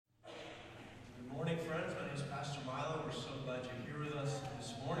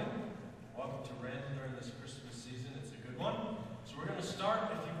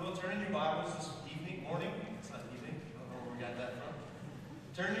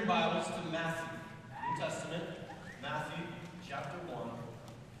your Bibles to Matthew, New Testament, Matthew chapter 1.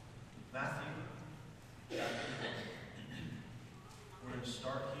 Matthew chapter 1. We're going to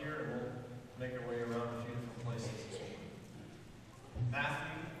start here and we'll make our way around a few different places this morning.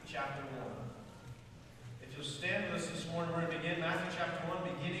 Matthew chapter 1. If you'll stand with us this morning, we're going to begin Matthew chapter 1,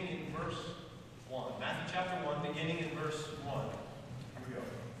 beginning in verse 1. Matthew chapter 1, beginning in verse 1. Here we go.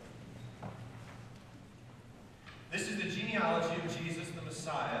 This is the genealogy of Jesus the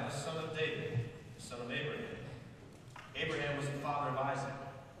Messiah, the son of David, the son of Abraham. Abraham was the father of Isaac,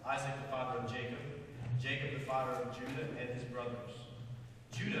 Isaac the father of Jacob, Jacob the father of Judah and his brothers,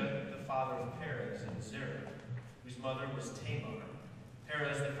 Judah the father of Perez and Zerah, whose mother was Tamar,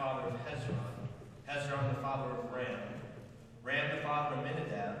 Perez the father of Hezron, Hezron the father of Ram, Ram the father of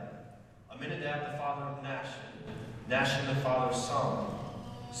Amminadab, Amminadab the father of Nahshon, Nahshon the father of Solomon,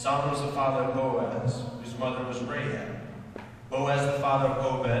 Solomon was the father of Boaz, whose mother was Rahab, Boaz the father of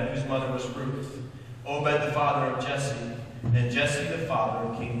Obed, whose mother was Ruth, Obed the father of Jesse, and Jesse the father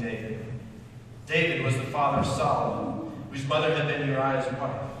of King David. David was the father of Solomon, whose mother had been Uriah's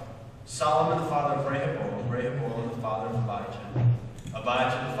wife. Solomon the father of Rehoboam, Rehoboam the father of Abijah,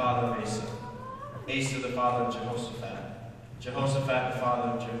 Abijah the father of Asa, Asa the father of Jehoshaphat, Jehoshaphat the father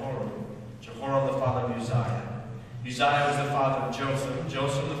of Jehoram, Jehoram the father of Uzziah. Uzziah was the father of Jotham,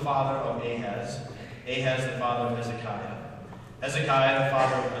 Jotham the father of Ahaz, Ahaz the father of Hezekiah, Hezekiah the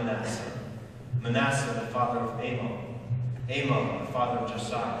father of Manasseh, Manasseh the father of Amon, Amon the father of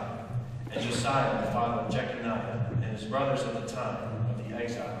Josiah, and Josiah the father of Jeconiah, and his brothers at the time of the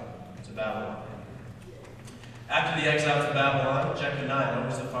exile to Babylon. After the exile to Babylon, Jeconiah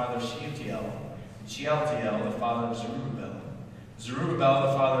was the father of Shealtiel, Shealtiel the father of Zerubbabel, Zerubbabel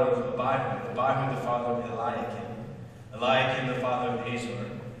the father of Abihu, Abihu the father of Eliakim, Eliakim the father of Azor,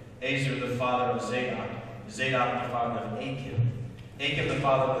 Azor the father of Zadok, Zadok the father of Achim, Achim the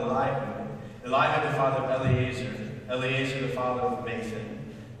father of Elihu, Elihu the father of Eleazar, Eleazar the father of Mathan,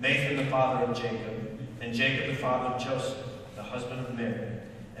 Mathan the father of Jacob, and Jacob the father of Joseph, the husband of Mary,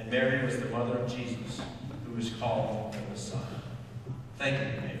 and Mary was the mother of Jesus, who was called the Messiah. Thank you.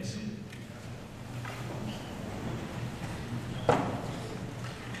 You may be seated.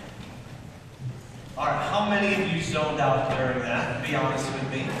 All right, how many of you zoned out during that? Be honest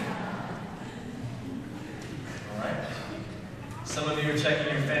with me. All right. Some of you are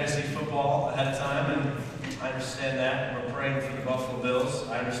checking your fantasy football ahead of time, and I understand that. We're praying for the Buffalo Bills.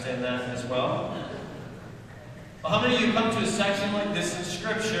 I understand that as well. Well, how many of you come to a section like this in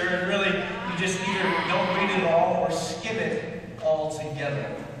Scripture and really you just either don't read it all or skip it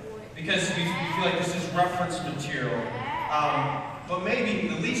altogether? Because you feel like this is reference material. But maybe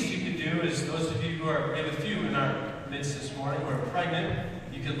the least you could do is, those of you who are, we have a few in our midst this morning who are pregnant,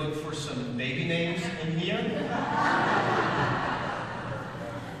 you could look for some baby names in here.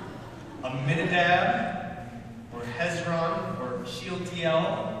 Amminadab, or Hezron, or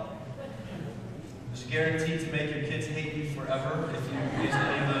Shealtiel. It's guaranteed to make your kids hate you forever if you use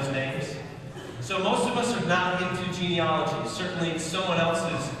any of those names. So most of us are not into genealogy. Certainly someone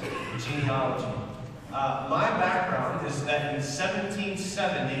else's genealogy. My background is that in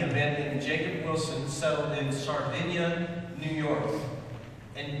 1770, a man named Jacob Wilson settled in Sardinia, New York.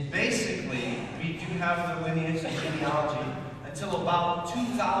 And basically, we do have the lineage and genealogy until about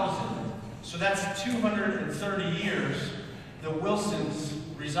 2000. So that's 230 years the Wilsons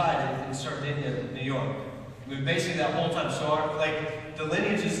resided in Sardinia, New York. I mean, basically that whole time. So the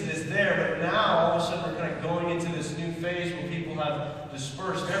lineage is there, but now all of a sudden we're kind of going into this new phase where people have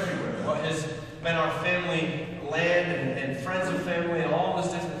dispersed everywhere. What has been our family land and friends of family and all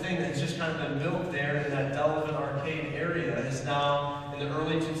this different thing that's just kind of been built there in that Delavan Arcade area is now, in the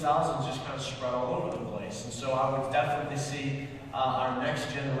early 2000s, just kind of spread all over the place. And so I would definitely see our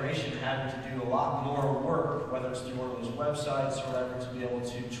next generation having to do a lot more work, whether it's through one of those websites or whatever, to be able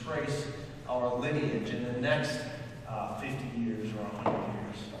to trace our lineage in the next 50 years or 100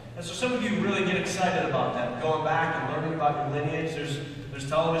 years. And so some of you really get excited about that, going back and learning about your lineage. There's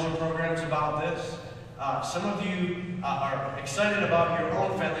television programs about this. Some of you are excited about your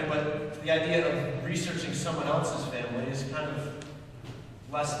own family, but the idea of researching someone else's family is kind of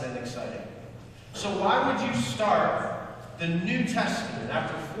less than exciting. So why would you start the New Testament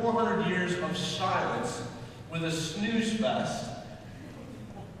after 400 years of silence with a snooze fest,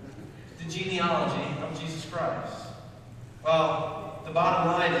 the genealogy of Jesus Christ? Well, the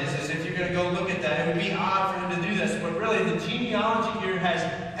bottom line is if you're going to go look at that, it would be odd for him to do this, but really the genealogy here has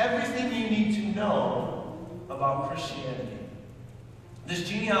everything you need to know about Christianity. This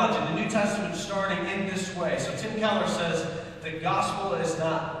genealogy, the New Testament, starting in this way. So Tim Keller says the gospel is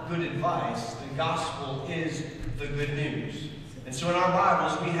not good advice, the gospel is the good news. And so in our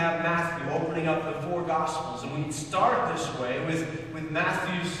Bibles, we have Matthew opening up the 4 Gospels. And we start this way with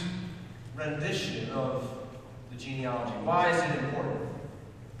Matthew's rendition of the genealogy. Why is it important?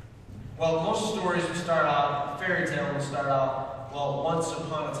 Well, most stories would start out, fairy tale would start out, well, once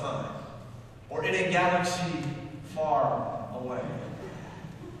upon a time, or in a galaxy far away.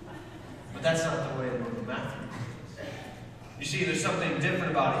 But that's not the way the book of Matthew is. You see, there's something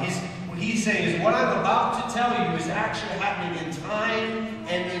different about it. What he's saying is what I'm about to tell you is actually happening in time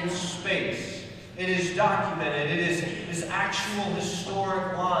and in space. It is documented. It is this actual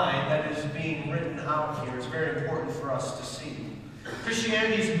historic line that is being written out here. It's very important for us to see.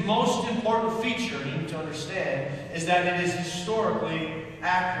 Christianity's most important feature, you need to understand, is that it is historically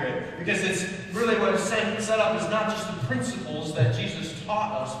accurate. Because it's really what it's set up is not just the principles that Jesus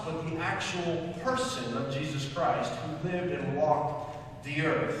taught us, but the actual person of Jesus Christ who lived and walked the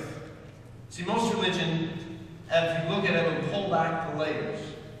earth. See, most religion, if you look at it and pull back the layers,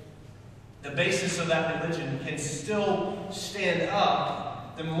 the basis of that religion can still stand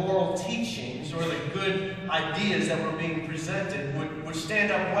up. The moral teachings or the good ideas that were being presented would stand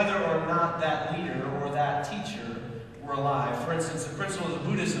up whether or not that leader or that teacher were alive. For instance, the principles of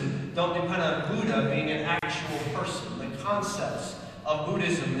Buddhism don't depend on Buddha being an actual person. The concepts of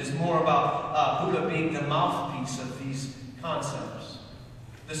Buddhism is more about Buddha being the mouthpiece of these concepts.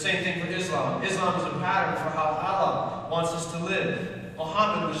 The same thing for Islam. Islam is a pattern for how Allah wants us to live.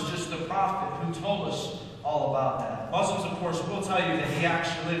 Muhammad was just the prophet who told us all about that. Muslims, of course, will tell you that he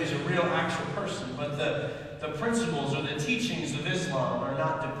actually lived as a real, actual person, but the principles or the teachings of Islam are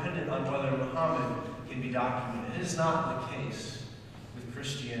not dependent on whether Muhammad can be documented. It is not the case with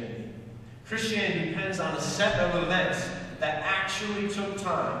Christianity. Christianity depends on a set of events that actually took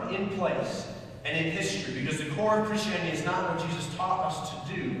time, in place, and in history, because the core of Christianity is not what Jesus taught us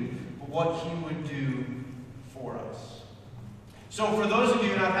to do, but what he would do for us. So for those of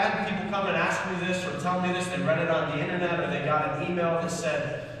you, and I've had people come and ask me this or tell me this, they read it on the internet or they got an email that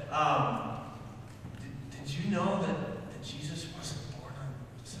said, did you know that Jesus wasn't born on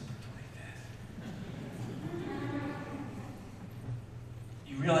December 25th?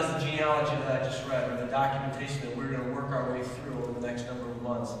 You realize the genealogy that I just read, or the documentation that we're going to work our way through over the next number of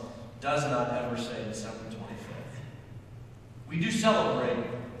months, does not ever say December 25th. We do celebrate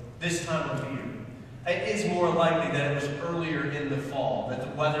this time of year. It is more likely that it was earlier in the fall, that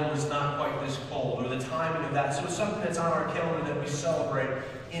the weather was not quite this cold, or the timing of that. So it's something that's on our calendar that we celebrate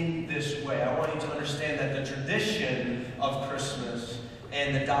in this way. I want you to understand that the tradition of Christmas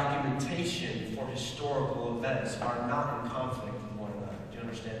and the documentation for historical events are not in conflict with one another. Do you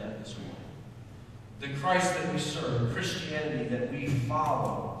understand that this morning? The Christ that we serve, Christianity that we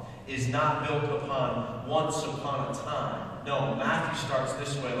follow, is not built upon once upon a time. No, Matthew starts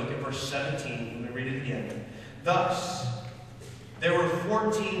this way. Look at verse 17. Let me read it again. Thus, there were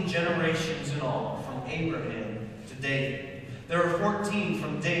 14 generations in all, from Abraham to David. There were 14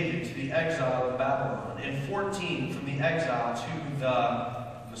 from David to the exile of Babylon, and 14 from the exile to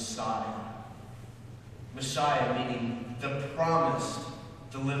the Messiah. Messiah meaning the promised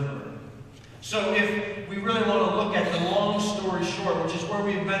deliverer. So if we really want to look at the long story short, which is where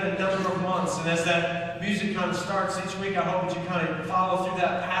we've been a number of months, and as that music kind of starts each week, I hope that you kind of follow through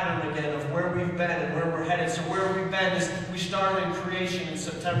that pattern again of where we've been and where we're headed. So where we've been is we started in creation in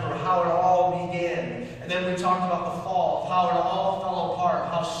September, how it all began. And then we talked about the fall, how it all fell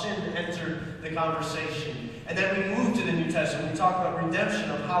apart, how sin entered the conversation. And then we moved to the New Testament. We talked about redemption,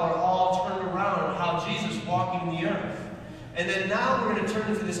 of how it all turned around, and how Jesus walking the earth. And then now we're going to turn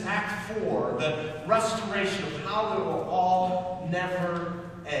into this Act 4, the restoration of how it will all never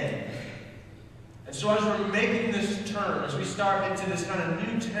end. And so as we're making this turn, as we start into this kind of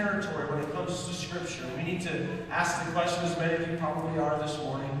new territory when it comes to Scripture, we need to ask the question, as many of you probably are this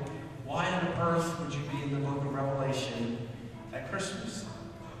morning, why on earth would you be in the book of Revelation at Christmas?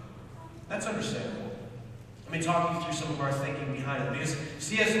 That's understandable. Let me talk you through some of our thinking behind it. Because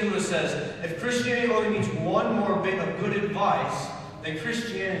C.S. Lewis says, if Christianity only needs one more bit of good advice, then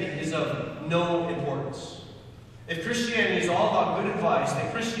Christianity is of no importance. If Christianity is all about good advice,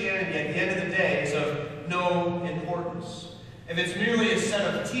 then Christianity at the end of the day is of no importance. If it's merely a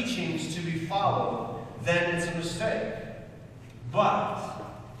set of teachings to be followed, then it's a mistake. But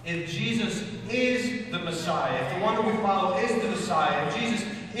if Jesus is the Messiah, if the one that we follow is the Messiah, if Jesus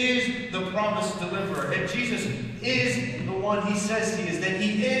is the promised deliverer, if Jesus is the one he says he is, then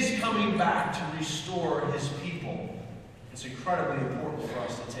he is coming back to restore his people. It's incredibly important for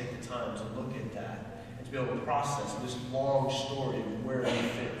us to take the time to look at that and to be able to process this long story of where we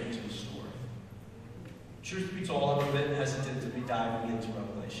fit into the story. Truth be told, I'm a bit hesitant to be diving into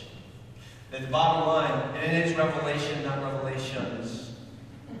Revelation. That the bottom line, and it is revelation, not revelations.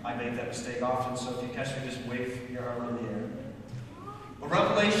 I make that mistake often, so if you catch me, just wave your arm in the air. But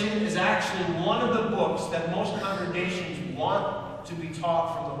Revelation is actually one of the books that most congregations want to be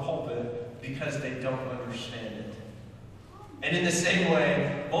taught from the pulpit because they don't understand it. And in the same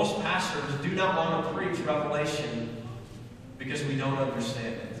way, most pastors do not want to preach Revelation because we don't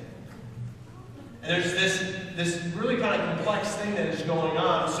understand it. And there's this really kind of complex thing that is going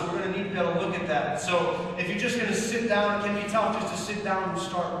on, so we're going to need to be able to look at that. So if you're just going to sit down, it can be tough just to sit down and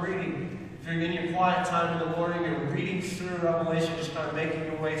start reading. If you're in your quiet time in the morning, you're reading through Revelation, just kind of making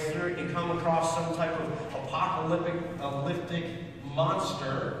your way through it, you come across some type of apocalyptic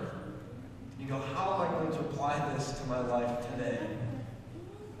monster, you go, how am I going to apply this to my life today?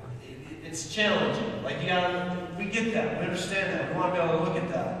 It's challenging. Like, we get that. We understand that. We want to be able to look at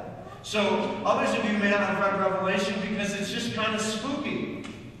that. So, others of you may not have read Revelation because it's just kind of spooky,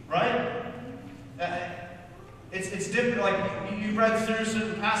 right? It's different. Like, you've read through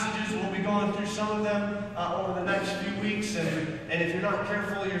certain passages. We'll be going through some of them over the next few weeks. And if you're not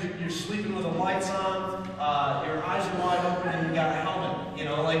careful, you're sleeping with the lights on, your eyes are wide open, and you got a helmet. You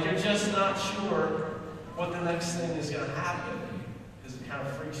know, like, you're just not sure what the next thing is going to happen because it kind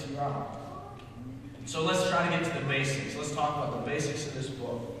of freaks you out. So let's try to get to the basics. Let's talk about the basics of this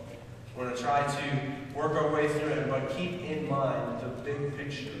book. We're going to try to work our way through it, but keep in mind the big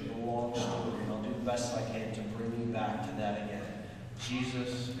picture, the long story. And I'll do the best I can to bring you back to that again.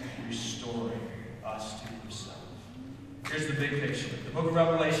 Jesus restoring us to himself. Here's the big picture. The book of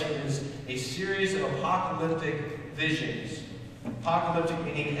Revelation is a series of apocalyptic visions. Apocalyptic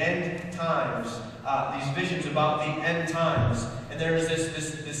meaning end times. These visions about the end times. And there's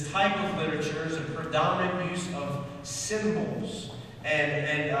this type of literature, is a predominant use of symbols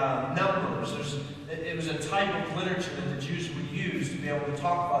and numbers. It was a type of literature that the Jews would use to be able to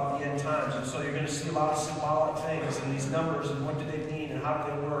talk about the end times. And so you're going to see a lot of symbolic things and these numbers and what do they mean and how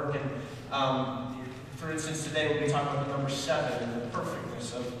do they work. And for instance, today we'll be talking about the number 7 and the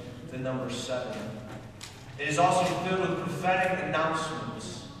perfectness of the number 7. It is also filled with prophetic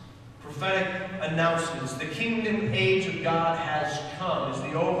announcements. Prophetic announcements. The kingdom age of God has come is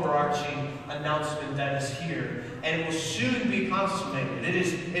the overarching announcement that is here. And it will soon be consummated. It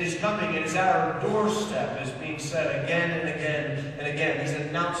is coming. It is at our doorstep, as being said again and again and again. These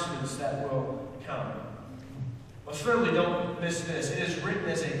announcements that will come. But thirdly, don't miss this. It is written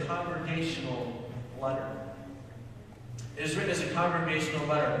as a congregational letter. It is written as a congregational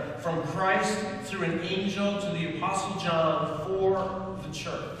letter from Christ through an angel to the Apostle John for the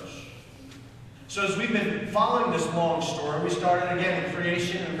church. So as we've been following this long story, we started again in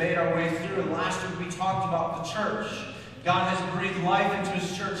creation and made our way through, and last week we talked about the church. God has breathed life into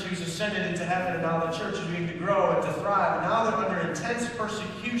his church. He was ascended into heaven, and now the church is beginning to grow and to thrive. And now they're under intense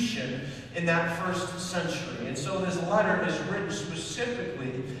persecution in that first century. And so this letter is written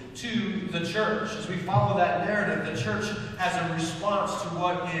specifically to the church. As we follow that narrative, the church has a response to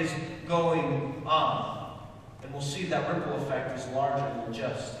what is going on. And we'll see that ripple effect is larger than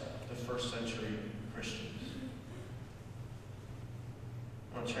just the first century Christians.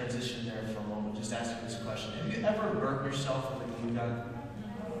 I want to transition there for a moment, just asking this question. Have you ever burnt yourself with a glue gun?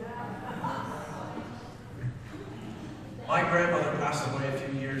 My grandmother passed away a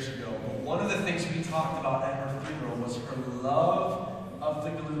few years ago, but one of the things we talked about at her funeral was her love of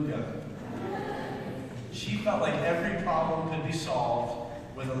the glue gun. She felt like every problem could be solved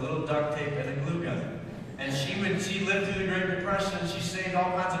with a little duct tape and a glue gun. And she lived through the Great Depression, and she saved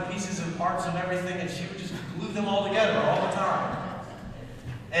all kinds of pieces and parts of everything, and she would just glue them all together all the time.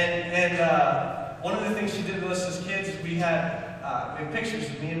 And one of the things she did with us as kids is we have pictures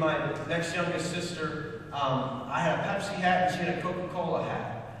of me and my next youngest sister. I had a Pepsi hat, and she had a Coca-Cola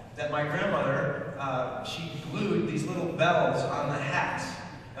hat. That my grandmother, she glued these little bells on the hats.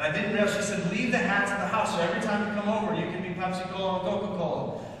 And I didn't realize, she said, leave the hats at the house, so every time you come over, you can be Pepsi-Cola and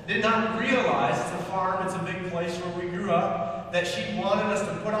Coca-Cola. Did not realize, it's a farm, it's a big place where we grew up, that she wanted us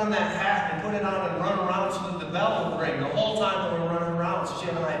to put on that hat and put it on and run around so that the bell would ring the whole time that we were running around, so she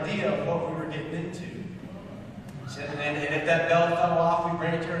had an idea of what we were getting into. And if that bell fell off, we'd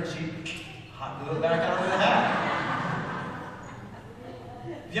bring it to her and she'd hot glue it back onto the hat.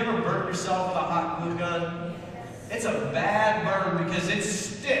 Have you ever burnt yourself with a hot glue gun? It's a bad burn because it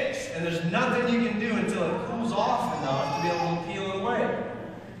sticks, and there's nothing you can do until it cools off enough to be able to peel it away.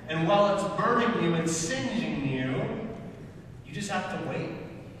 And while it's burning you and singeing you, you just have to wait.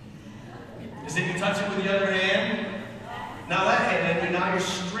 Because if you touch it with the other hand, now that hand, and now you're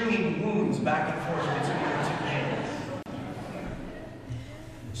stringing wounds back and forth between your two hands.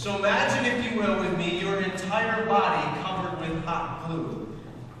 So imagine, if you will, with me, your entire body covered with hot glue.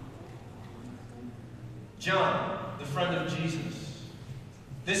 John, the friend of Jesus.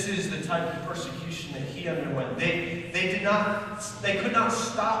 This is the type of persecution that he underwent. They could not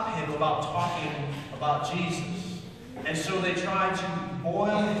stop him about talking about Jesus. And so they tried to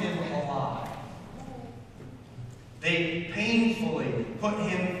boil him alive. They painfully put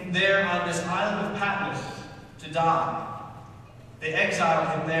him there on this island of Patmos to die. They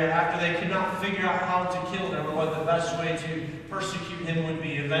exiled him there after they could not figure out how to kill him or what the best way to persecute him would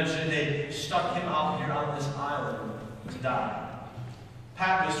be. Eventually they stuck him out here on this island to die.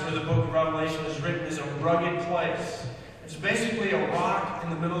 Patmos, where the book of Revelation is written, is a rugged place. It's basically a rock in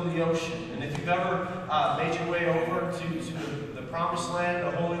the middle of the ocean. And if you've ever made your way over to the Promised Land,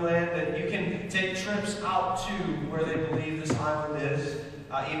 the Holy Land, then you can take trips out to where they believe this island is,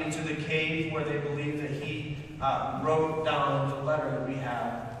 even to the cave where they believe that he wrote down the letter that we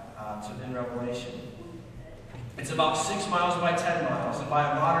have in Revelation. It's about 6 miles by 10 miles, and by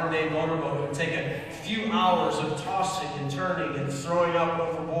a modern-day motorboat, it would take a few hours of tossing and turning and throwing up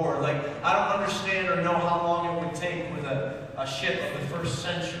overboard. Like, I don't understand or know how long it would take with a ship of the first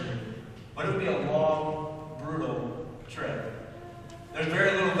century, but it would be a long, brutal trip. There's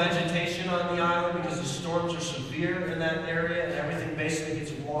very little vegetation on the island because the storms are severe in that area, and everything basically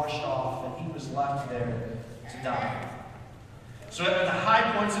gets washed off, and he was left there to die. So at the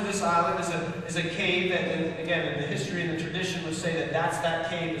high points of this island is a cave, and again, in the history and the tradition would say that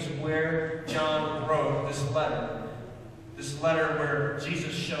cave is where John wrote this letter. This letter where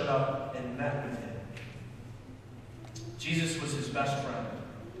Jesus showed up and met with him. Jesus was his best friend.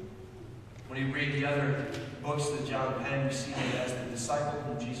 When you read the other books that John penned, you see him as the disciple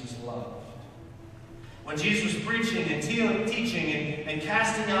whom Jesus loved. When Jesus was preaching and teaching and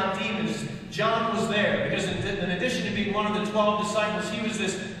casting out demons, John was there because in addition to being one of the 12 disciples, he was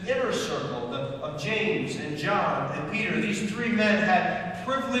this inner circle of James and John and Peter. These three men had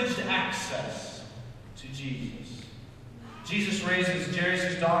privileged access to Jesus. Jesus raises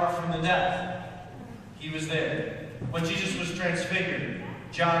Jairus' daughter from the dead. He was there. When Jesus was transfigured,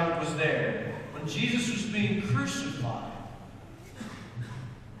 John was there. When Jesus was being crucified,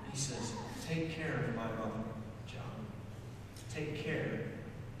 he says, "Take care of my mother, John. Take care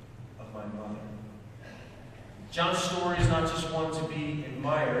of my mother." John's story is not just one to be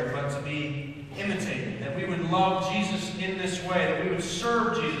admired, but to be imitated. That we would love Jesus in this way, that we would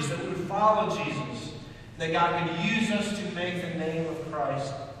serve Jesus, that we would follow Jesus, that God could use us to make the name of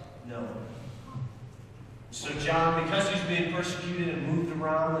Christ known. So John, because he's being persecuted and moved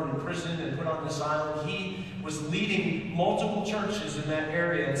around and imprisoned and put on this island, he was leading multiple churches in that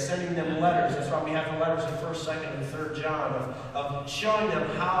area and sending them letters. That's why we have the letters of 1st, 2nd, and 3rd John of showing them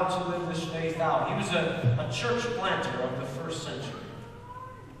how to live this faith out. He was a church planter of the 1st century.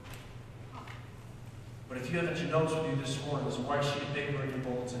 But if you haven't your notes with you this morning, there's a white sheet of paper in your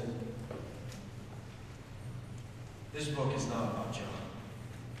bulletin. This book is not about John.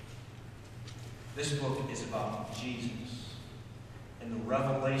 This book is about Jesus and the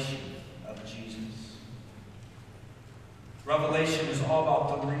revelation of Jesus. Revelation is all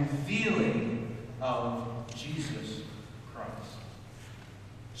about the revealing of Jesus Christ.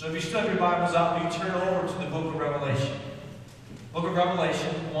 So if you still have your Bibles out, you turn over to the book of Revelation. Book of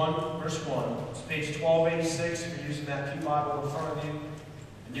Revelation 1, verse 1. It's page 1286 if you're using that Pew Bible in front of you,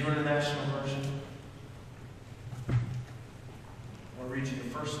 the New International Version. I want to read you the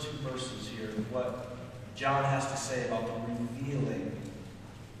first 2 verses here of what John has to say about the revealing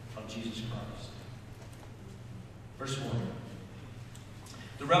of Jesus Christ. Verse 1.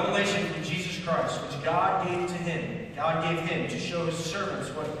 The revelation from Jesus Christ, which God gave him to show his servants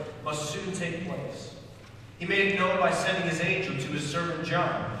what must soon take place. He made it known by sending his angel to his servant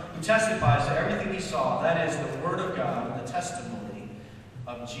John, who testifies to everything he saw, that is, the word of God and the testimony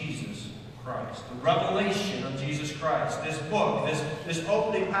of Jesus Christ. The revelation of Jesus Christ. This book, this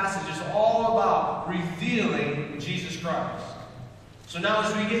opening passage is all about revealing Jesus Christ. So now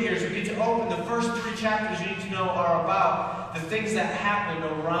as we get here, as we get to open, the first 3 chapters you need to know are about the things that happened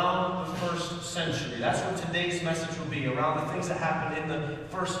around the 1st century. That's what today's message will be, around the things that happened in the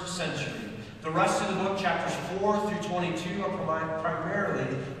 1st century. The rest of the book, chapters 4 through 22, are primarily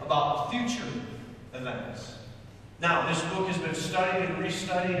about future events. Now, this book has been studied and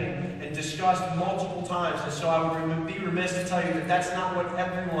restudied and discussed multiple times, and so I would be remiss to tell you that that's not what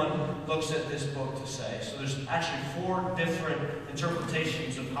everyone looks at this book to say. So there's actually 4 different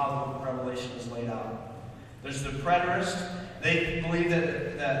interpretations of how the book of Revelation is laid out. There's the preterist. They believe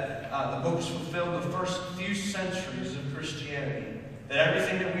that the book is fulfilled the first few centuries of Christianity, that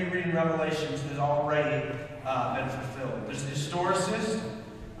everything that we read in Revelations has already been fulfilled. There's the historicist.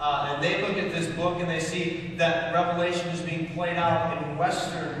 And they look at this book and they see that Revelation is being played out in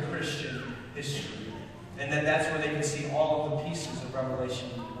Western Christian history. And then that's where they can see all of the pieces of Revelation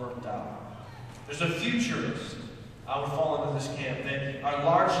worked out. There's a futurist. I would fall into this camp. That are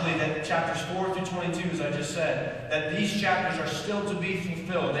largely that chapters 4 through 22, as I just said, that these chapters are still to be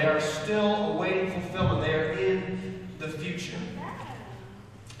fulfilled. They are still awaiting fulfillment. They are in the future.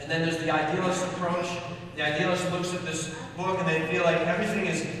 And then there's the idealist approach. The idealist looks at this book and they feel like everything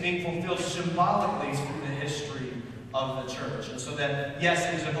is being fulfilled symbolically through the history of the church. And so that, yes,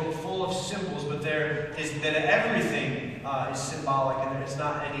 it is a book full of symbols, but there is that everything is symbolic and there is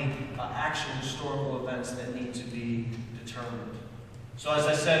not any actual historical events that need to be determined. So as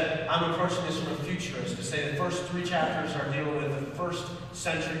I said, I'm approaching this from a futurist to say the first 3 chapters are dealing with the first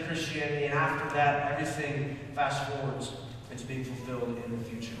century Christianity, and after that, everything fast forwards into being fulfilled in the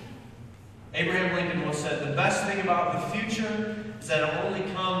future. Abraham Lincoln once said, the best thing about the future is that it only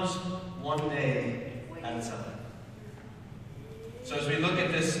comes one day at a time. So as we look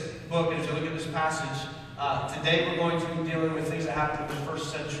at this book, and as we look at this passage, today we're going to be dealing with things that happened in the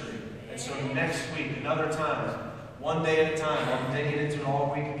first century. And so next week, another time, one day at a time, I'll be digging into it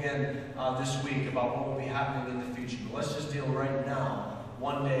all week again this week about what will be happening in the future. But let's just deal right now,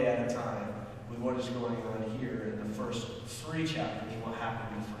 one day at a time, with what is going on here in the first 3 chapters and what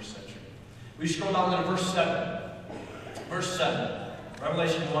happened in the first century. We scroll down to verse 7. Verse 7.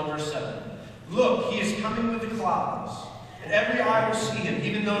 Revelation 1, verse 7. Look, he is coming with the clouds, and every eye will see him,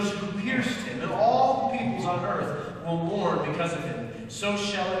 even those who pierced him, and all the peoples on earth will mourn because of him. So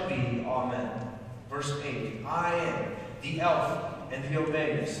shall it be. Amen. Verse 8. I am the Alpha and the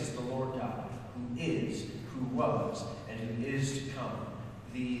Omega, says the Lord God, who is, who was, and who is to come,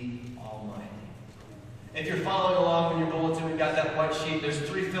 the Almighty. If you're following along in your bulletin, we've got that white sheet. There's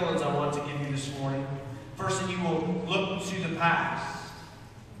 3 fill-ins I want to give you this morning. First, that you will look to the past.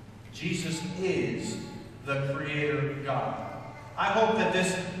 Jesus is the Creator God. I hope that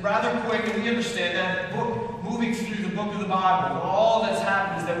this rather quick, and we understand that book, moving through the book of the Bible, all that's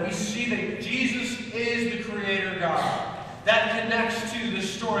happened is that we see that Jesus is the Creator God. That connects to the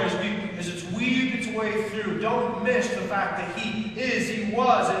story as it's weaved its way through. Don't miss the fact that He is, He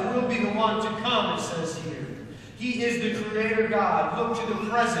was, and will be the one to come, it says here. He is the Creator God. Look to the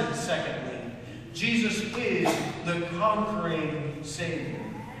present, secondly. Jesus is the conquering Savior.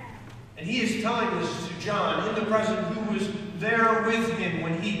 And He is telling this to John in the present, who was there with Him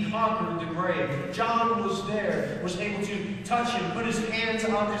when He conquered the grave. John was there, was able to touch Him, put his hands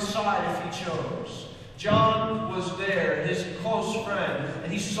on His side if he chose. John was there, his close friend,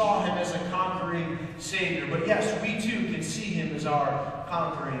 and he saw Him as a conquering Savior. But yes, we too can see Him as our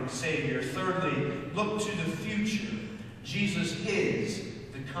conquering Savior. Thirdly, look to the future. Jesus is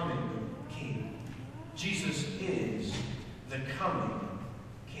the coming King. Jesus is the coming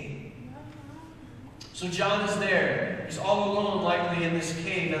King. So John is there. He's all alone, likely in this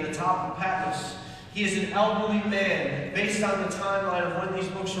cave at the top of Patmos. He is an elderly man. Based on the timeline of when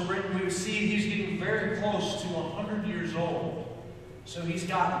these books were written, we would see he's getting very close to 100 years old. So he's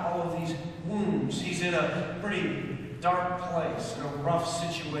got all of these wounds. He's in a pretty dark place, in a rough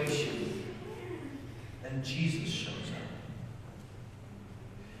situation. And Jesus shows up.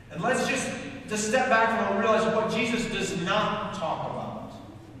 And let's just step back and realize what Jesus does not talk about.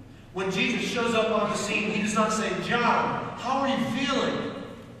 When Jesus shows up on the scene, He does not say, John, how are you feeling?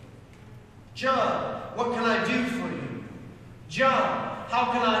 John, what can I do for you? John,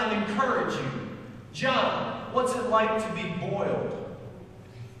 how can I encourage you? John, what's it like to be boiled?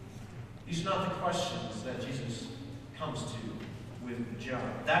 These are not the questions that Jesus comes to with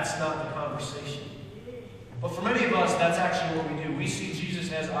John. That's not the conversation. But for many of us, that's actually what we do. We see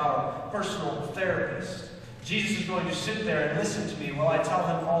Jesus as our personal therapist. Jesus is going to sit there and listen to me while I tell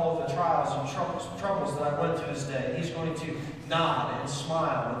Him all of the trials and troubles that I went through this day. He's going to nod and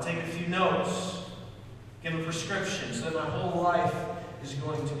smile and take a few notes, give a prescription so that my whole life is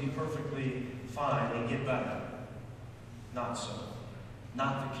going to be perfectly fine and get better. Not so.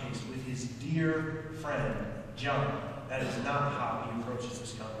 Not the case with His dear friend, John. That is not how He approaches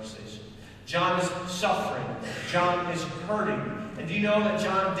this conversation. John is suffering. John is hurting. And do you know that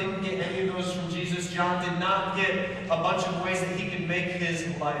John didn't get any of those from Jesus? John did not get a bunch of ways that he could make his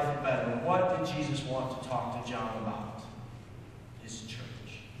life better. What did Jesus want to talk to John about? His church.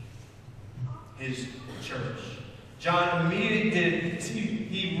 His church. John immediately did,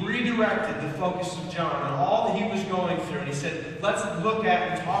 he redirected the focus of John on all that he was going through. And he said, let's look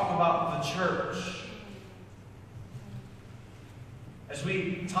at and talk about the church. As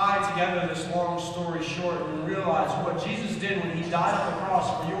we tie together this long story short and realize what Jesus did when He died on the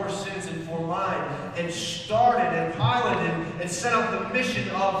cross for your sins and for mine, and started and piloted and set up the mission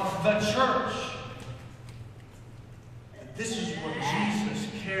of the church. This is what Jesus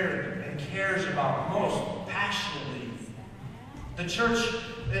cared and cares about most. passionately. The church,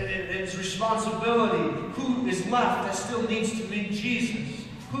 its responsibility, who is left that still needs to meet Jesus?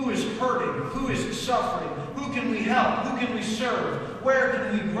 Who is hurting? Who is suffering? Who can we help? Who can we serve? Where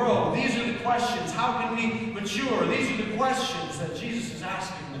can we grow? These are the questions. How can we mature? These are the questions that Jesus is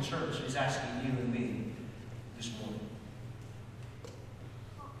asking the church. He's asking you and me this morning.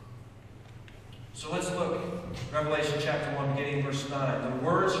 So let's look. Revelation chapter 1, beginning in verse 9. The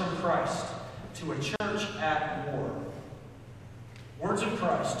words from Christ to a church at war. Words of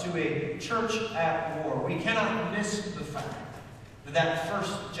Christ to a church at war. We cannot miss the fact that that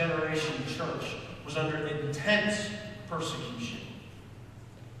first generation church was under intense persecution.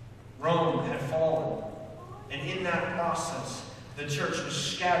 Rome had fallen, and in that process, the church was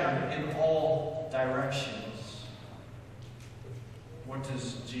scattered in all directions. What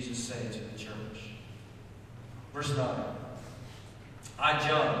does Jesus say to the church? Verse 9. I,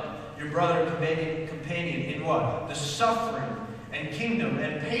 John, your brother and companion in what? The suffering and kingdom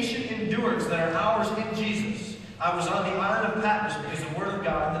and patient endurance that are ours in Jesus. I was on the island of Patmos because the Word of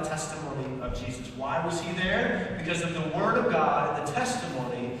God and the testimony of Jesus. Why was he there? Because of the Word of God and the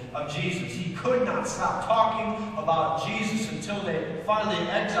testimony of Jesus. He could not stop talking about Jesus until they finally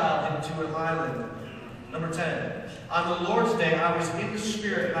exiled him to an island. Number 10. On the Lord's day, I was in the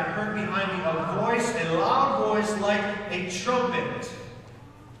Spirit, and I heard behind me a voice, a loud voice like a trumpet,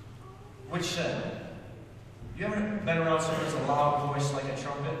 which said, you ever been around someone who has a loud voice like a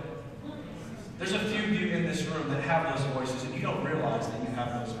trumpet? There's a few of you in this room that have those voices, and you don't realize that you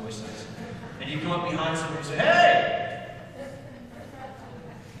have those voices. And you come up behind someone and say, hey!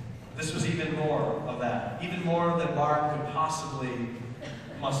 This was even more of that. Even more than Mark could possibly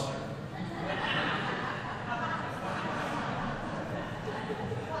muster.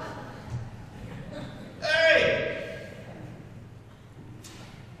 Hey!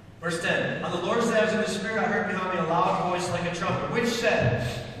 Verse 10. On the Lord's day I was in the Spirit, I heard behind me a loud voice like a trumpet, which said,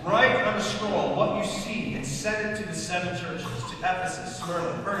 write on a scroll what you see and send it to the 7 churches, to Ephesus,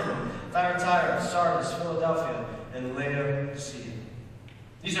 Smyrna, Pergamum, Thyatira, Sardis, Philadelphia, and Laodicea.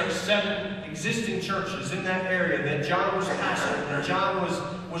 These are 7 existing churches in that area that John was pastoring, that John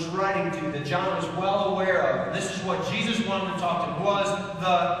was writing to, that John was well aware of. This is what Jesus wanted to talk to, was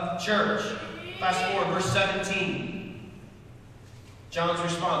the church. Fast forward, verse 17. John's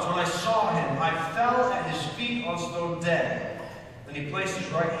response, when I saw him, I fell at his feet as though dead. Then he placed his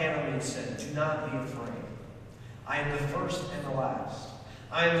right hand on me and said, do not be afraid. I am the first and the last.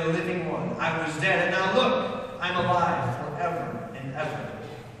 I am the living one. I was dead, and now look, I am alive forever and ever.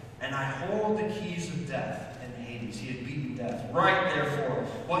 And I hold the keys of death and Hades. He had beaten death. Write, therefore,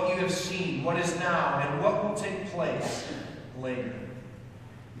 what you have seen, what is now, and what will take place later.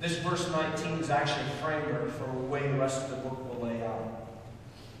 This verse 19 is actually a framework for the way the rest of the book will lay out.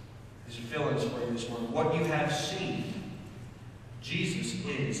 These are fill-ins for you this morning. What you have seen, Jesus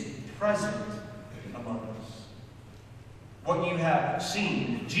is present among us. What you have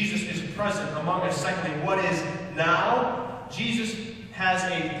seen, Jesus is present among us. Secondly, what is now? Jesus has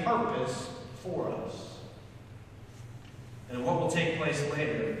a purpose for us. And what will take place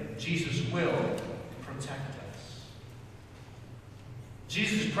later? Jesus will protect us.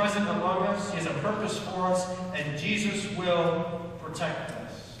 Jesus is present among us. He has a purpose for us. And Jesus will protect us.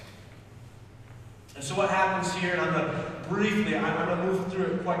 And so what happens here, and I'm going to move through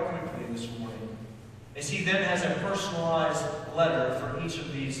it quite quickly this morning, is he then has a personalized letter for each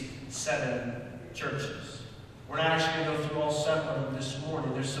of these 7 churches. We're not actually going to go through all 7 of them this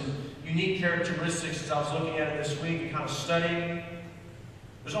morning. There's some unique characteristics as I was looking at it this week and kind of studying.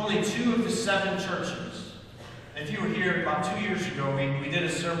 There's only 2 of the 7 churches. And if you were here about 2 years ago, we did a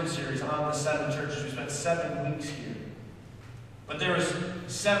sermon series on the 7 churches. We spent 7 weeks here. But there was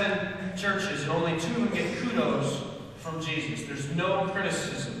 7 churches, and only 2 of them get kudos from Jesus. There's no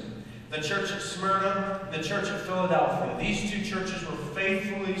criticism. The church at Smyrna, the church at Philadelphia. These 2 churches were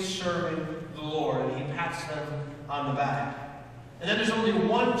faithfully serving the Lord, and he pats them on the back. And then there's only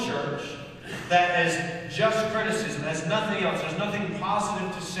 1 church that has just criticism, has nothing else. There's nothing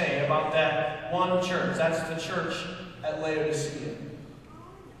positive to say about that 1 church. That's the church at Laodicea.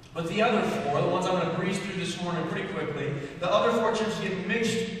 But the other 4, the ones I'm going to breeze through this morning pretty quickly, the other 4 churches get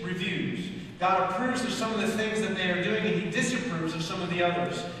mixed reviews. God approves of some of the things that they are doing, and he disapproves of some of the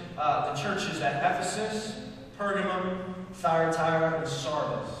others. The churches at Ephesus, Pergamum, Thyatira, and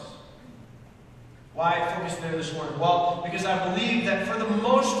Sardis. Why focus there this morning? Well, because I believe that for the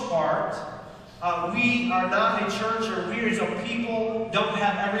most part, we are not a church, or we as a people don't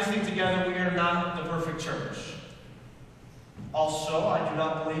have everything together. We are not the perfect church. Also, I do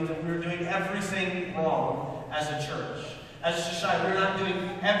not believe that we're doing everything wrong as a church. As a society, we're not doing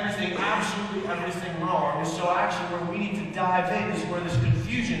everything, absolutely everything wrong. And so actually where we need to dive in is where this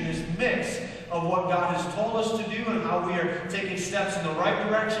confusion, this mix of what God has told us to do and how we are taking steps in the right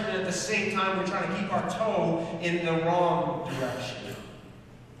direction, and at the same time we're trying to keep our toe in the wrong direction.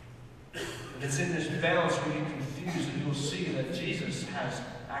 And it's in this balance we get confused, and you'll see that Jesus has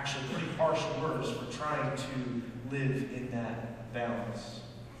actually pretty harsh words for trying to live in that balance.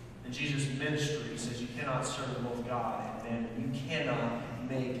 In Jesus' ministry, he says you cannot serve both God and man, and you cannot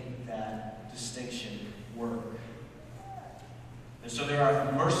make that distinction work. And so there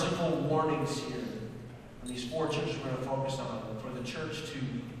are merciful warnings here on these four churches we're going to focus on for the church to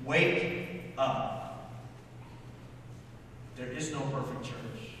wake up. There is no perfect church.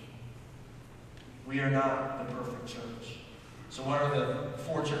 We are not the perfect church. So what are the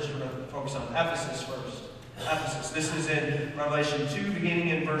four churches we're going to focus on? Ephesus first. Ephesus. This is in Revelation 2, beginning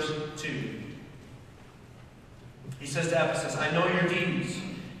in verse 2. He says to Ephesus, I know your deeds,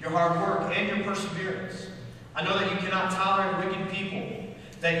 your hard work, and your perseverance. I know that you cannot tolerate wicked people,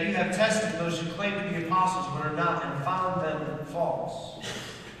 that you have tested those who claim to be apostles but are not, and found them false.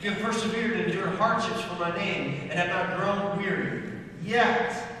 You have persevered and endured hardships for my name, and have not grown weary.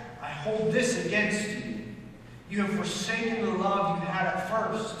 Yet I hold this against you. You have forsaken the love you had at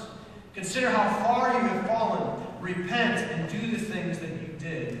first. Consider how far you have fallen. Repent and do the things that you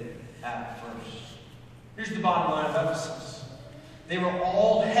did at first. Here's the bottom line of Ephesus. They were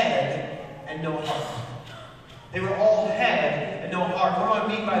all head and no heart. They were all head and no heart. What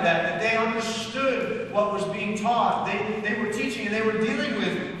do I mean by that? That they understood what was being taught. They were teaching and they were dealing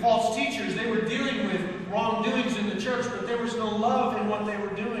with false teachers. They were dealing with wrongdoings in the church, but there was no love in what they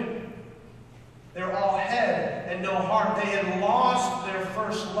were doing. They were all head and no heart. They had lost their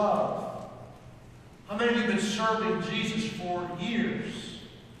first love. How many of you have been serving Jesus for years?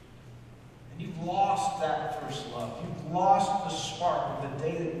 And you've lost that first love. You've lost the spark of the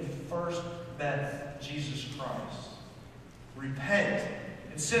day that you first met Jesus Christ. Repent.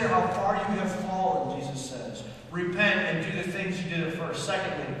 Consider how far you have fallen, Jesus says. Repent and do the things you did at first.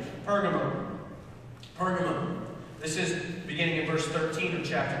 Secondly, Pergamum. Pergamum. This is beginning in verse 13 of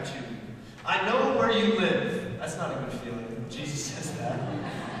chapter 2. I know where you live. That's not a good feeling when Jesus says that.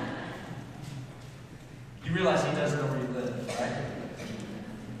 You realize he doesn't know where you live, right?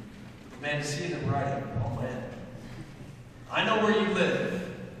 Man, to see them writing, oh man. I know where you live.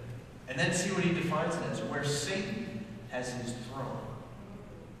 And then see what he defines it as, where Satan has his throne.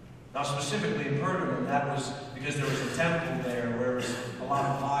 Now specifically in Pergamum, that was because there was a temple there where there was a lot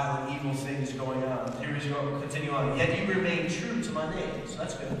of vile and evil things going on. Here we go, continue on. Yet you remain true to my name, so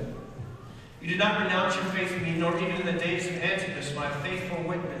that's good. You did not renounce your faith in me, nor even in the days of Antipas, my faithful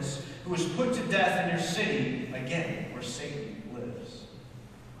witness, who was put to death in your city, again, where Satan lives.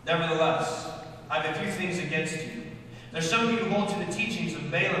 Nevertheless, I have a few things against you. There's some of you who hold to the teachings of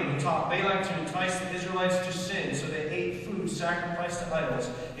Balaam, who taught Balak to entice the Israelites to sin, so they ate food sacrificed to idols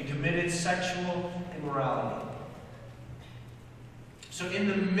and committed sexual immorality. So in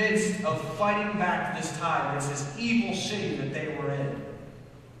the midst of fighting back this tide, it's this evil city that they were in,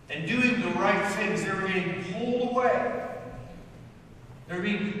 and doing the right things, they were getting pulled away. They were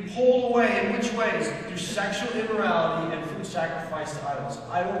being pulled away in which ways? Through sexual immorality and food sacrificed to idols.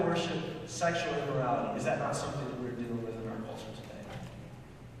 Idol worship, sexual immorality. Is that not something that we're dealing with in our culture today?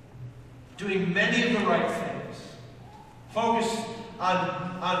 Doing many of the right things. Focused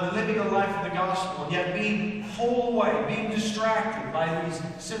on living a life of the gospel, and yet being pulled away, being distracted by these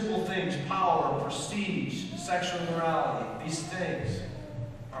simple things, power, prestige, sexual immorality. These things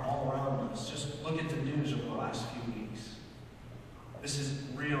are all around us. Just look at the news over the last few weeks. This is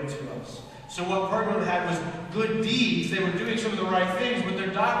real to us. So what Pergamum had was good deeds. They were doing some of the right things, but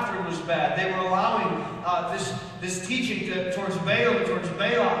their doctrine was bad. They were allowing this teaching towards Baal and towards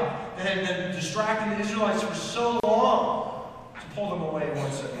Balak that had been distracting the Israelites for so long to pull them away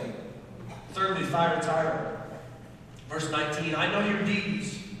once again. Thirdly, Thyatira. Verse 19, I know your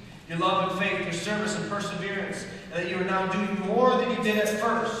deeds, your love and faith, your service and perseverance, and that you are now doing more than you did at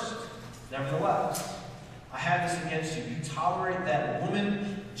first. Nevertheless, I have this against you. You tolerate that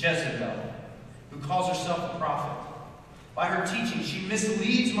woman Jezebel, who calls herself a prophet. By her teaching, she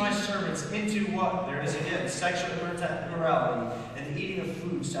misleads my servants into what? There it is again, sexual immorality and the eating of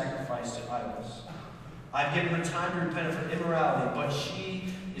food sacrificed to idols. I've given her time to repent of her immorality, but she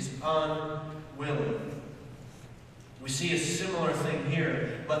is unwilling. We see a similar thing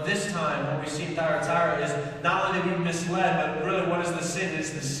here, but this time what we see in Thyatira is not only being misled, but really what is the sin?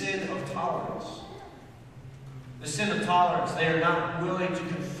 It's the sin of tolerance. The sin of tolerance. They are not willing to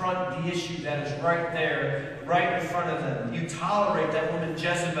confront the issue that is right there, right in front of them. You tolerate that woman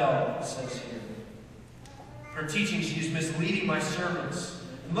Jezebel, it says here. Her teaching, she is misleading my servants.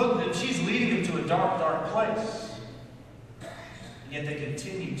 And look, she's leading them to a dark, dark place. And yet they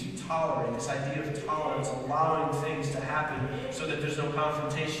continue to tolerate this idea of tolerance, allowing things to happen so that there's no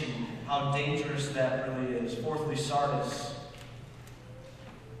confrontation. How dangerous that really is. Fourthly, Sardis.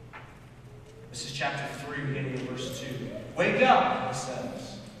 This is chapter 3, beginning in verse 2. Wake up, he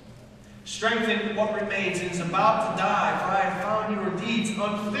says. Strengthen what remains and is about to die, for I have found your deeds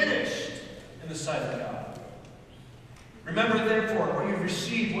unfinished in the sight of God. Remember, therefore, what you have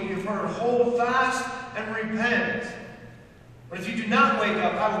received, what you have heard. Hold fast and repent. But if you do not wake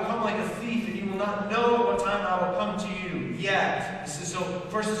up, I will come like a thief, and you will not know at what time I will come to you. Yet, so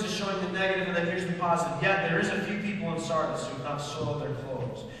first this is showing the negative, and then here's the positive. Yet there is a few people in Sardis who have not soiled their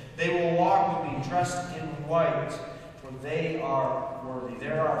clothes. They will walk with me dressed in white, for they are worthy.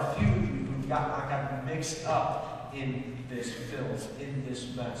 There are a few of you who got mixed up in this filth, in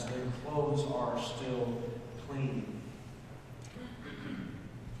this mess. Their clothes are still clean.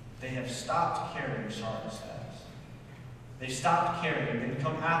 They have stopped caring, Sardis has. They've stopped caring. They've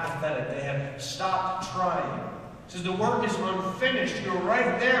become apathetic. They have stopped trying. It says the work is unfinished. You're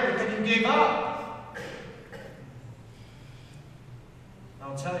right there, but then you gave up.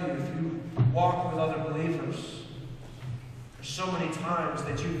 I'll tell you, if you walk with other believers, there's so many times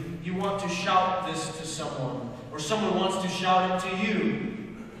that you want to shout this to someone, or someone wants to shout it to you.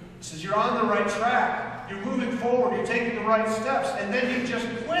 It says you're on the right track. You're moving forward. You're taking the right steps, and then you just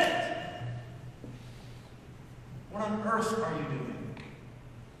quit. What on earth are you doing?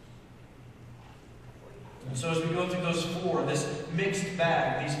 And so as we go through those four, this mixed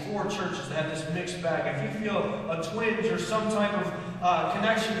bag, these four churches that have this mixed bag, if you feel a twinge or some type of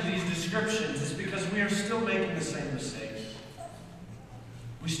connection to these descriptions, it's because we are still making the same mistakes.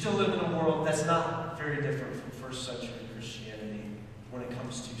 We still live in a world that's not very different from first century Christianity when it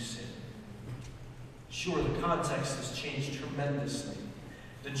comes to sin. Sure, the context has changed tremendously.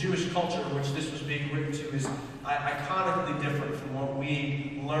 The Jewish culture in which this was being written to is iconically different from what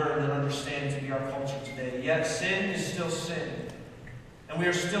we learn and understand to be our culture today. Yet sin is still sin. And we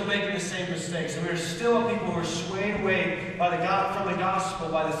are still making the same mistakes. And we are still a people who are swayed away from the gospel,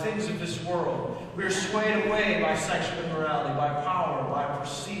 by the things of this world. We are swayed away by sexual immorality, by power, by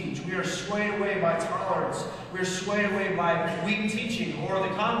prestige. We are swayed away by tolerance. We are swayed away by weak teaching, or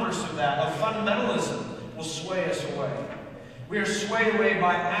the converse of that, of fundamentalism, will sway us away. We are swayed away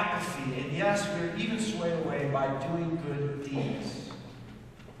by apathy, and yes, we are even swayed away by doing good deeds.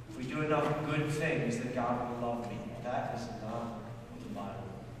 If we do enough good things, then God will love me. That is not what the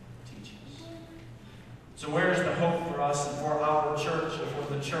Bible teaches. So where is the hope for us and for our church and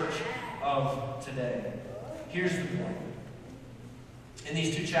for the church of today? Here's the point. In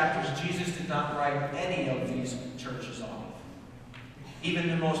these two chapters, Jesus did not write any of these churches off. Even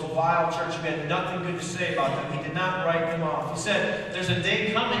the most vile church who had nothing good to say about them, he did not write them off. He said, there's a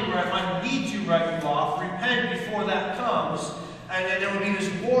day coming where if I need to write you off, repent before that comes. And then there will be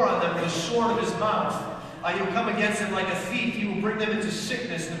this war on them with the sword of his mouth. You'll come against them like a thief. He will bring them into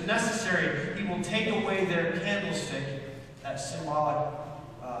sickness. And if necessary, he will take away their candlestick, that symbolic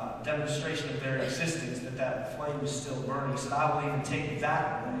demonstration of their existence, that flame is still burning. He said, I will even take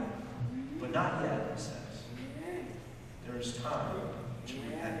that away. But not yet, he says. There is time to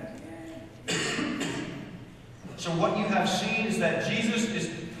repent. So what you have seen is that Jesus is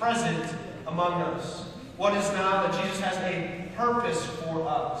present among us. What is now that Jesus has a purpose for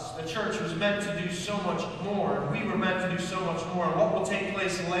us. The church was meant to do so much more. We were meant to do so much more. And what will take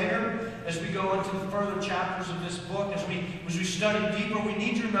place later as we go into the further chapters of this book, as we study deeper, we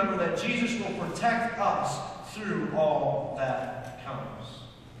need to remember that Jesus will protect us through all that comes.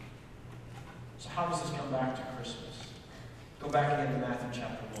 So how does this come back to Christmas? Go back again to Matthew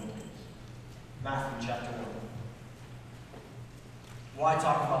chapter 1, please. Matthew chapter 1. Why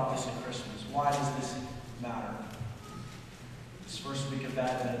talk about this at Christmas? Why does this matter? This first week of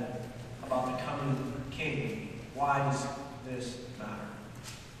Advent, about the coming King. Why does this matter?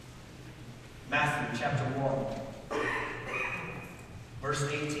 Matthew chapter 1, verse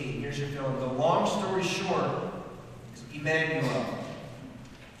 18. Here's your feeling. The long story short is Emmanuel.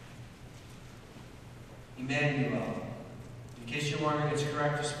 Emmanuel. In case you're wondering, it's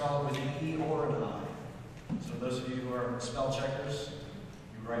correct to spell it with an E or an I. So those of you who are spell checkers,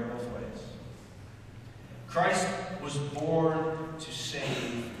 you write both ways. Christ was born to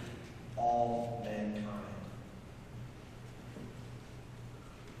save all mankind.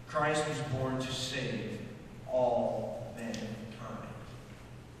 Christ was born to save all mankind.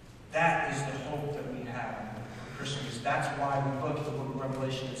 That is the hope that we have for Christmas. That's why we look at the book of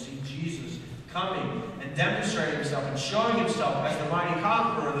Revelation and see Jesus coming and demonstrating himself and showing himself as the mighty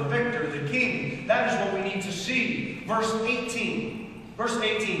conqueror, the victor, the king. That is what we need to see. Verse 18. Verse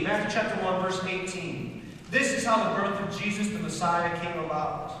 18, Matthew chapter 1, verse 18. This is how the birth of Jesus the Messiah came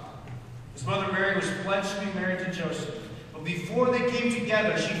about. His mother Mary was pledged to be married to Joseph. But before they came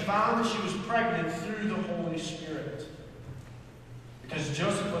together, she found that she was pregnant through the Holy Spirit. Because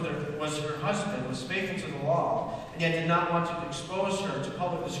Joseph was her husband, was faithful to the law, and yet did not want to expose her to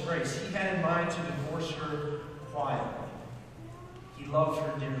public disgrace. He had in mind to divorce her quietly. He loved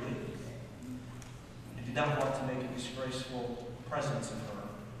her dearly and did not want to make a disgraceful presence of her.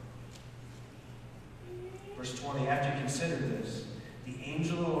 Verse 20, after he considered this, the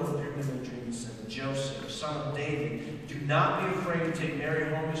angel of the Lord appeared in a dream and said, Joseph, son of David, do not be afraid to take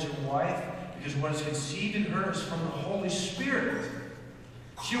Mary home as your wife, because what is conceived in her is from the Holy Spirit.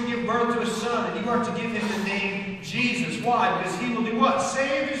 She will give birth to a son, and you are to give him the name Jesus. Why? Because he will do what?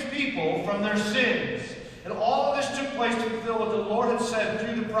 Save his people from their sins. And all of this took place to fulfill what the Lord had said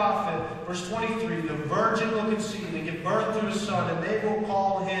through the prophet. Verse 23, the virgin will conceive and give birth to a son, and they will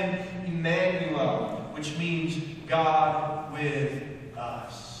call him Emmanuel, which means God with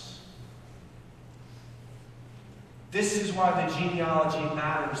us. This is why the genealogy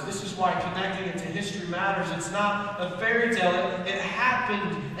matters. This is why connecting it to history matters. It's not a fairy tale. It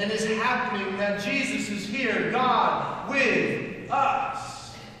happened and is happening that Jesus is here, God with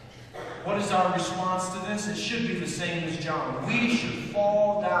us. What is our response to this? It should be the same as John. We should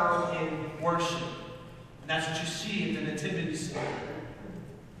fall down in worship. And that's what you see at the nativity scene.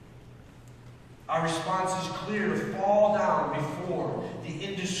 Our response is clear, to fall down before the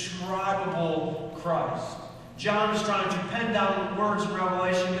indescribable Christ. John is trying to pen down words in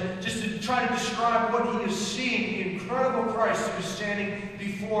Revelation just to try to describe what he is seeing, the incredible Christ who is standing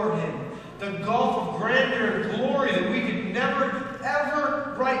before him. The gulf of grandeur and glory that we could never,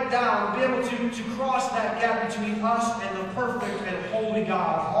 ever write down, be able to cross that gap between us and the perfect and holy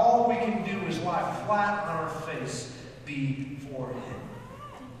God. All we can do is lie flat on our face before him.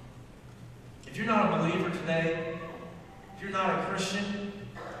 If you're not a believer today, if you're not a Christian,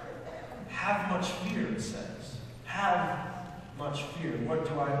 have much fear, it says. Have much fear. What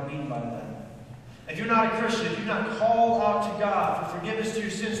do I mean by that? If you're not a Christian, if you're not called out to God for forgiveness to your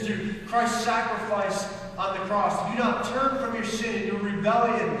sins through Christ's sacrifice on the cross, if you not turn from your sin and your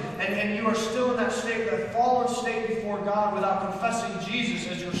rebellion, and you are still in that state, that fallen state before God without confessing Jesus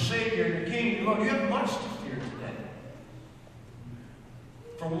as your Savior and your King and your Lord, you have much to fear today.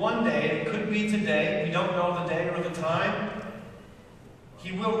 For one day, it could be today, we don't know the day or the time,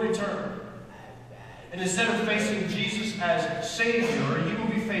 he will return. And instead of facing Jesus as Savior, you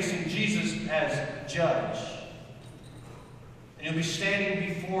will be facing Jesus as Judge. And you'll be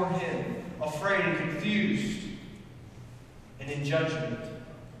standing before him, afraid and confused, and in judgment.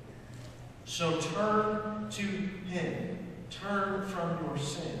 So turn to him. Turn from your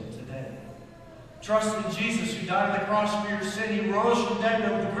sin today. Trust in Jesus who died on the cross for your sin. He rose from death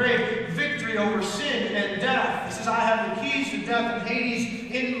over the grave. Victory over sin and death. He says, I have the keys to death and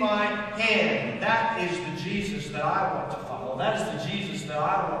Hades in my hand. That is the Jesus that I want to follow. That is the Jesus that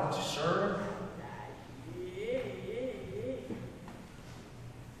I want to serve.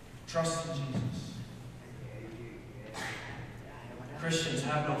 Trust in Jesus. Christians,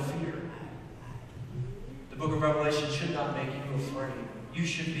 have no fear. The book of Revelation should not make you afraid. You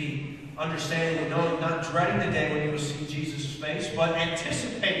should be understanding and knowing, not dreading the day when you will see Jesus' face, but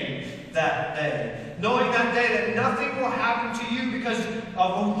anticipating that day. Knowing that day that nothing will happen to you because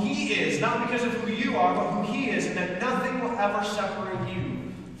of who he is, not because of who you are, but who he is, and that nothing will ever separate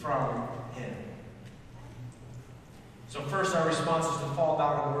you from him. So first, our response is to fall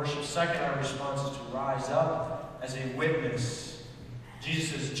down and worship. Second, our response is to rise up as a witness.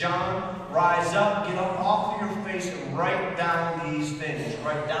 Jesus says, John, rise up, get up off of your face and write down these things.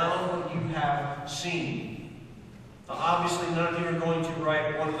 Write down what you have seen. Now, obviously, none of you are going to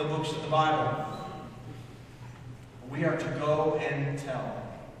write one of the books of the Bible. We are to go and tell.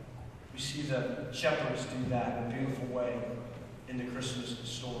 We see the shepherds do that in a beautiful way in the Christmas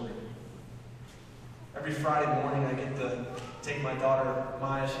story. Every Friday morning, I get to take my daughter,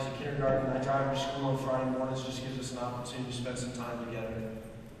 Maya, she's in kindergarten, and I drive her to school on Friday mornings. Just gives us an opportunity to spend some time together.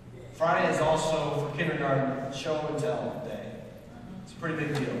 Friday is also, for kindergarten, show and tell day. It's a pretty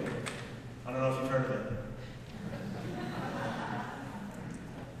big deal. I don't know if you've heard of it.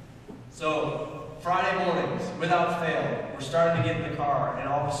 So, Friday mornings, without fail, we're starting to get in the car, and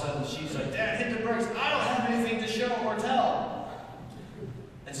all of a sudden she's like, Dad, hit the brakes. I don't have anything to show or tell.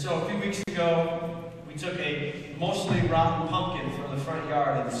 And so a few weeks ago, we took a mostly rotten pumpkin from the front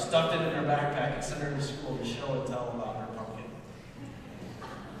yard and stuffed it in her backpack and sent her to school to show and tell about her pumpkin.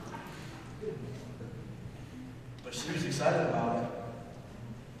 But she was excited about it.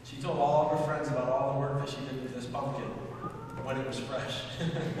 She told all of her friends about all the work that she did with this pumpkin when it was fresh.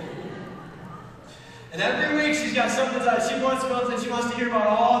 And every week she's got something to tell. She wants to hear about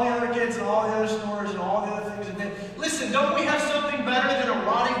all the other kids and all the other stories and all the other things. And then, listen, don't we have something better than a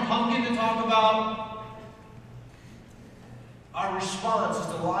rotting pumpkin to talk about? Our response is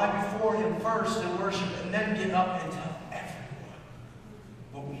to lie before Him first and worship, and then get up and tell everyone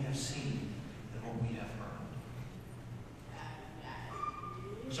what we have seen and what we have heard.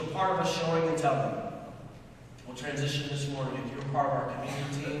 So part of us showing and telling. We'll transition this morning. If you're part of our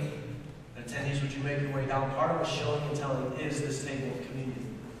community team, attendees, would you make your way down? Part of us showing and telling is this table of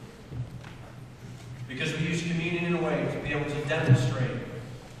communion. Because we use communion in a way to be able to demonstrate.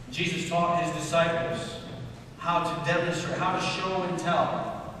 Jesus taught His disciples how to demonstrate, how to show and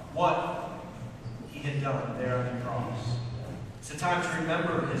tell what He had done there on the cross. It's a time to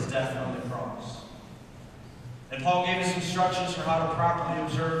remember His death on the cross. And Paul gave us instructions for how to properly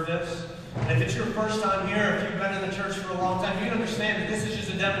observe this. And if it's your first time here, if you've been in the church for a long time, you can understand that this is just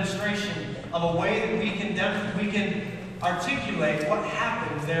a demonstration of a way that we can articulate what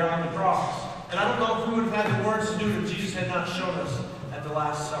happened there on the cross. And I don't know if we would have had the words to do it if Jesus had not shown us at the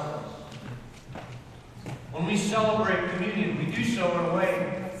Last Supper. When we celebrate communion, we do so in a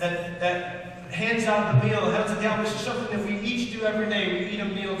way that hands out the meal, hands it down. This is something that we each do every day. We eat a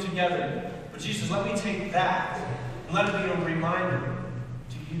meal together. But Jesus, let me take that and let it be a reminder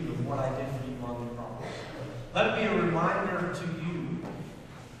to you of what I did for you on the cross. Let it be a reminder to you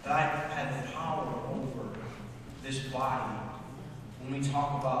that I had the power over this body. When we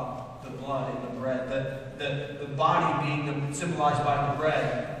talk about the blood and the bread, the body being symbolized by the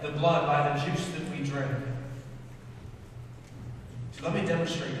bread, the blood by the juice that we drink. So let me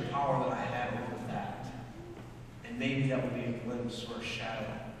demonstrate the power that I have over that. And maybe that will be a glimpse or a shadow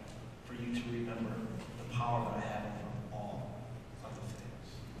for you to remember the power that I have over all other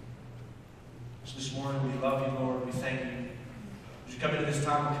things. So this morning we love you, Lord. We thank you. As we come into this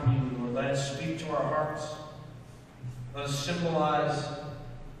time of communion, Lord, let it speak to our hearts. Let us symbolize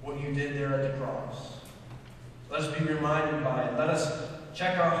what you did there at the cross. Let us be reminded by it. Let us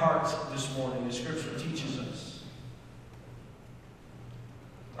check our hearts this morning as Scripture teaches us.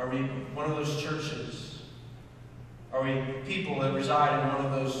 Are we one of those churches? Are we people that reside in one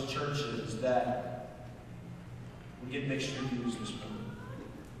of those churches that we get mixed reviews this morning?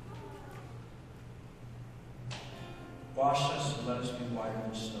 Wash us and let us be whiter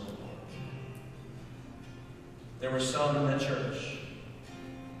than snow, Lord. There were some in that church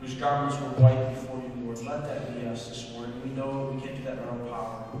whose garments were white before you, Lord. Let that be us this morning. We know we can't do that in our own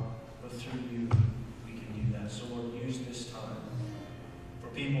power, but through you we can do that. So, Lord, use this time for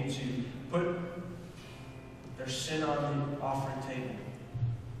people to put their sin on the offering table.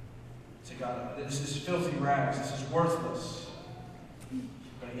 To God, this is filthy rags. This is worthless.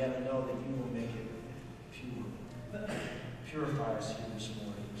 But yet I know that you will make it pure. Purify us here this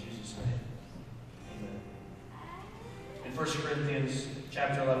morning. In Jesus' name. Amen. In 1 Corinthians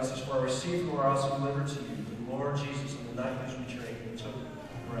chapter 11 says, "For I received from where I also delivered to you, the Lord Jesus, on the night he was betrayed, and took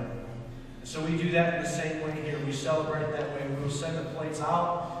bread." And so we do that in the same way here. We celebrate that way. We'll send the plates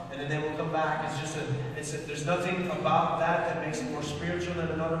out, and then we'll come back. There's nothing about that makes it more spiritual than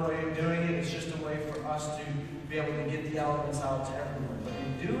another way of doing it. It's just a way for us to be able to get the elements out to everyone. But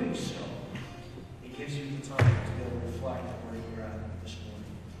in doing so, it gives you the time to be able to reflect on where you're at this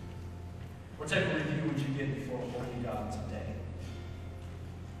morning. What type of review would you get before a holy God today?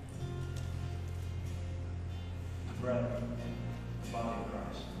 The bread, the body